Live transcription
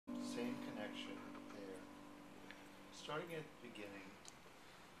starting at the beginning,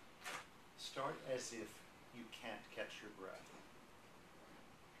 start as if you can't catch your breath.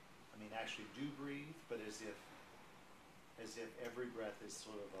 I mean, actually do breathe, but as if every breath is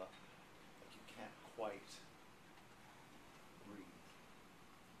sort of like you can't quite breathe.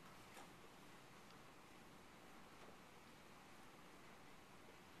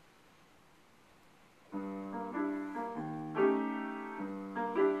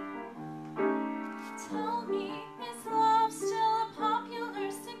 Tell me, is love still a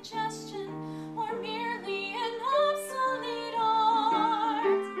popular suggestion, or merely an obsolete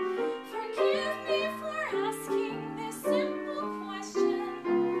art? Forgive me for asking this simple question.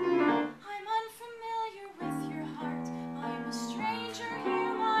 I'm unfamiliar with your heart. I'm a stranger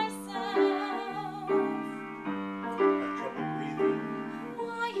here myself. Have trouble breathing?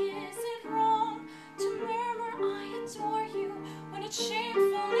 Why is it wrong to murmur I adore you when it's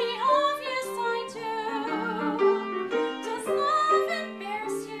shamefully obvious I do? Does love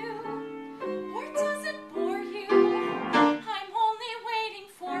embarrass you, or does it bore you? I'm only waiting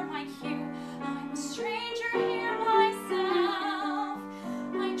for my cue. I'm a stranger here myself.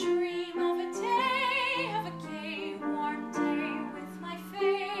 I dream of a gay, warm day with my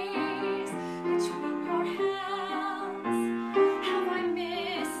face between your hands. Have I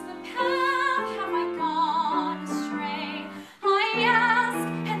missed the path? Have I gone astray? I ask,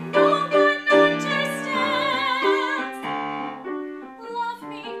 and no one understands. Love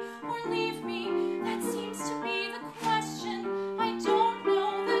me or leave me, that seems to be the question. I don't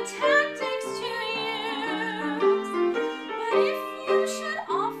know the tactics to use, but if you should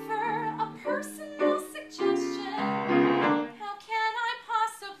offer a personal suggestion, how can I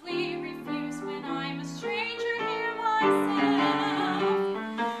possibly refuse when I'm a stranger here myself?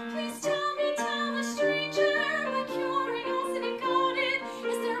 Please tell a stranger, my curiosity goaded.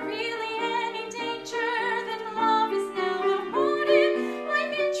 Is there really any danger that love is now aborted?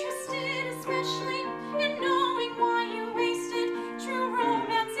 I'm interested especially in knowing why you wasted true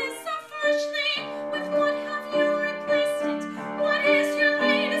romance is so fleshly. With what have you replaced it? What is your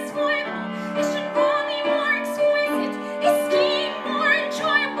latest foible? Is Shinrami more exquisite? Is skiing more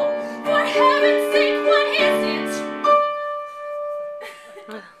enjoyable? For heaven's sake, what is it?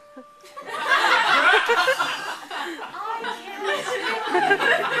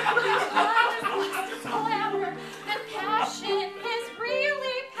 I can't.